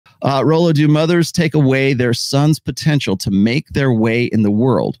Rolo, do mothers take away their sons' potential to make their way in the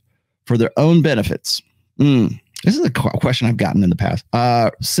world for their own benefits? This is a question I've gotten in the past.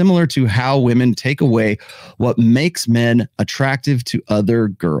 Similar to how women take away what makes men attractive to other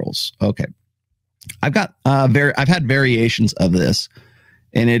girls. Okay. I've had variations of this,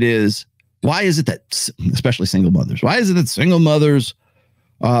 and it is, why is it that, especially single mothers, why is it that single mothers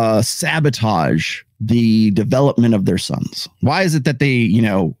sabotage the development of their sons? Why is it that they,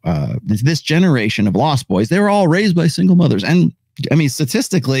 this generation of lost boys, they were all raised by single mothers? And I mean,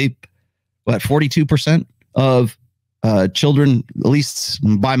 statistically, what, 42% of children, at least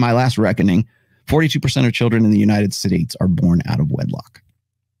by my last reckoning, 42% of children in the United States are born out of wedlock.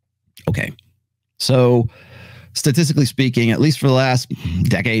 Okay. So statistically speaking, at least for the last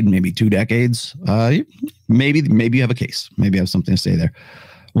decade, maybe 2 decades, maybe you have a case. Maybe you have something to say there.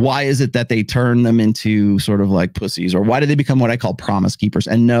 Why is it that they turn them into sort of like pussies? Or why do they become what I call promise keepers?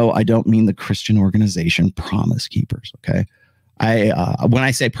 And no, I don't mean the Christian organization Promise Keepers. Okay. When I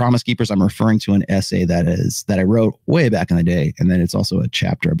say Promise Keepers, I'm referring to an essay that I wrote way back in the day. And then it's also a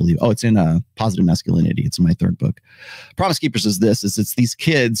chapter, I believe. Oh, it's in Positive Masculinity. It's in my 3rd book. Promise Keepers is it's these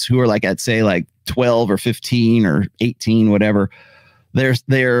kids who are like, at say like 12 or 15 or 18, whatever.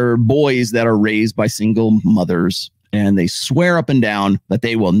 They're boys that are raised by single mothers, and they swear up and down that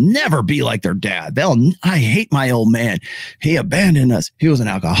they will never be like their dad. I hate my old man. He abandoned us. He was an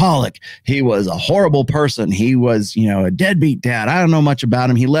alcoholic. He was a horrible person. He was, a deadbeat dad. I don't know much about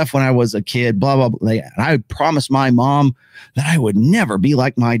him. He left when I was a kid, blah, blah, blah. I promised my mom that I would never be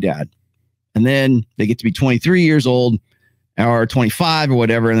like my dad. And then they get to be 23 years old or 25 or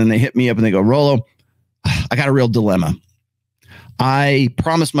whatever. And then they hit me up and they go, Rolo, I got a real dilemma. I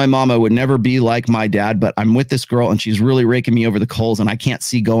promised my mom I would never be like my dad, but I'm with this girl and she's really raking me over the coals and I can't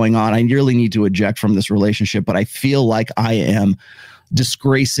see going on. I really need to eject from this relationship, but I feel like I am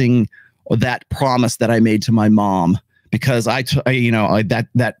disgracing that promise that I made to my mom because that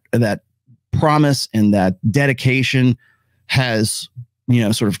promise and that dedication has,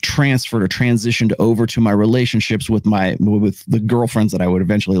 sort of transferred or transitioned over to my relationships with the girlfriends that I would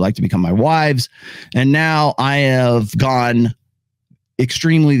eventually like to become my wives. And now I have gone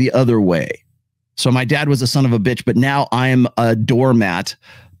extremely the other way. So my dad was a son of a bitch, but now I'm a doormat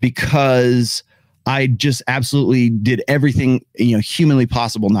because I just absolutely did everything, humanly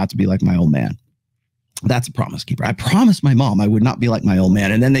possible not to be like my old man. That's a promise keeper. I promised my mom I would not be like my old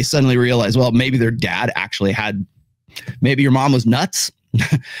man. And then they suddenly realize, well, maybe their dad actually maybe your mom was nuts.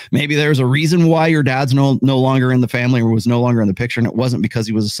 Maybe there's a reason why your dad's no longer in the family or was no longer in the picture. And it wasn't because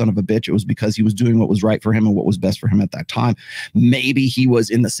he was a son of a bitch. It was because he was doing what was right for him and what was best for him at that time. Maybe he was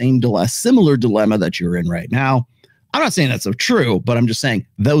in the similar dilemma that you're in right now. I'm not saying that's so true, but I'm just saying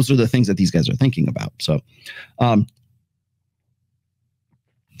those are the things that these guys are thinking about. So,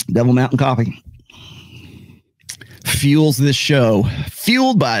 Devil Mountain Coffee fuels this show,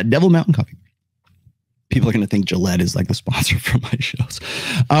 fueled by Devil Mountain Coffee. People are going to think Gillette is like the sponsor for my shows.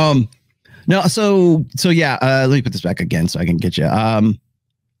 No, so yeah, let me put this back again so I can get you.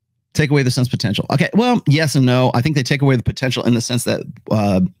 Take away the son's potential. Okay, well, yes and no. I think they take away the potential in the sense that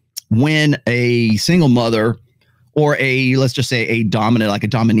when a single mother or let's just say a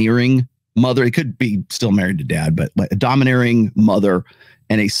domineering mother, it could be still married to dad, but like a domineering mother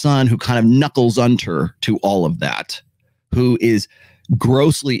and a son who kind of knuckles under to all of that, who is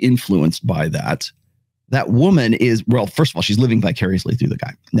grossly influenced by that. That woman is, well, first of all, she's living vicariously through the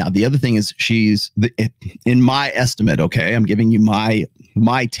guy. Now, the other thing is in my estimate, okay, I'm giving you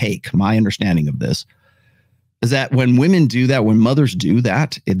my take, my understanding of this, is that when women do that, when mothers do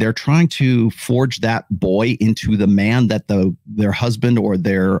that, they're trying to forge that boy into the man that their husband or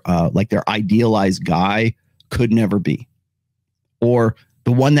their idealized guy could never be, or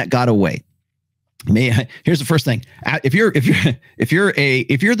the one that got away. Here's the first thing. If you're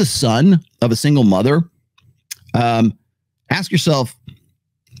the son of a single mother, ask yourself,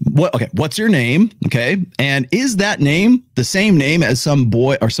 what's your name? Okay. And is that name the same name as some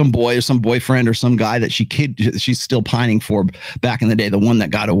boy or some boyfriend or some guy that she's still pining for back in the day, the one that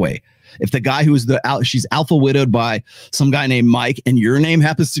got away? If the guy who's she's alpha widowed by some guy named Mike and your name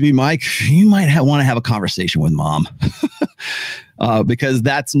happens to be Mike, you might want to have a conversation with mom. Because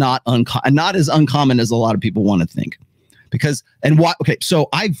that's not as uncommon as a lot of people want to think. So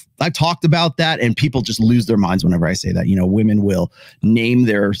I've talked about that, and people just lose their minds whenever I say that. Women will name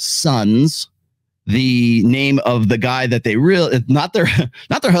their sons the name of the guy that they not their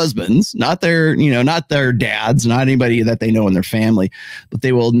husbands, not their dads, not anybody that they know in their family, but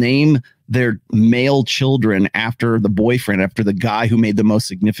they will name their male children after the boyfriend, after the guy who made the most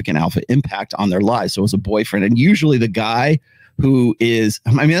significant alpha impact on their lives. So it was a boyfriend, and usually the guy who is,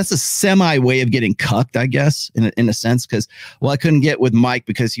 I mean, that's a semi way of getting cucked, I guess, in a sense, because, well, I couldn't get with Mike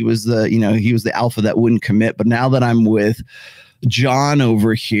because he was the, he was the alpha that wouldn't commit. But now that I'm with John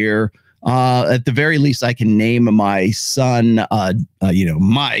over here, at the very least, I can name my son,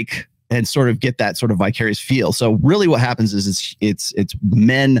 Mike, and sort of get that sort of vicarious feel. So really what happens is it's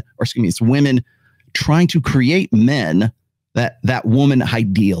men, or excuse me, it's women trying to create men that woman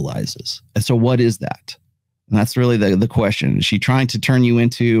idealizes. And so what is that? And that's really the question. Is she trying to turn you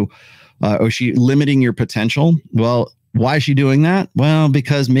into, or is she limiting your potential? Well, why is she doing that? Well,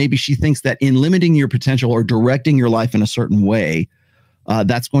 because maybe she thinks that in limiting your potential or directing your life in a certain way,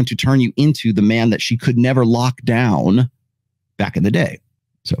 that's going to turn you into the man that she could never lock down back in the day.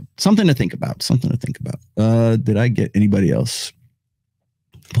 So something to think about, did I get anybody else?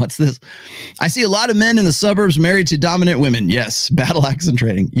 What's this? I see a lot of men in the suburbs married to dominant women. Yes. Battle axe and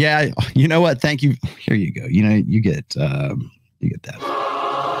trading. Yeah. You know what? Thank you. Here you go. You get that.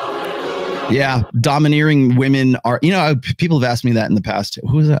 Yeah. Domineering women are, people have asked me that in the past.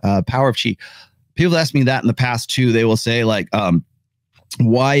 Who's Power of Chi? People have asked me that in the past too. They will say like,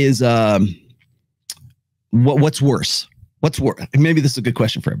 why is, what's worse? What's worse? Maybe this is a good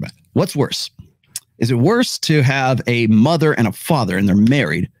question for everybody. What's worse? Is it worse to have a mother and a father and they're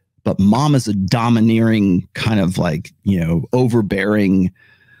married, but mom is a domineering kind of like, overbearing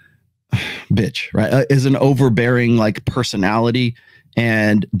bitch, right? Is an overbearing like personality,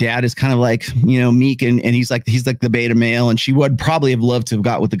 and dad is kind of like, meek and he's like the beta male, and she would probably have loved to have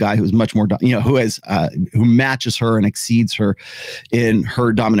got with the guy who's much more, who matches her and exceeds her in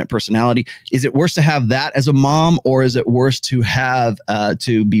her dominant personality. Is it worse to have that as a mom, or is it worse to have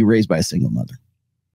to be raised by a single mother?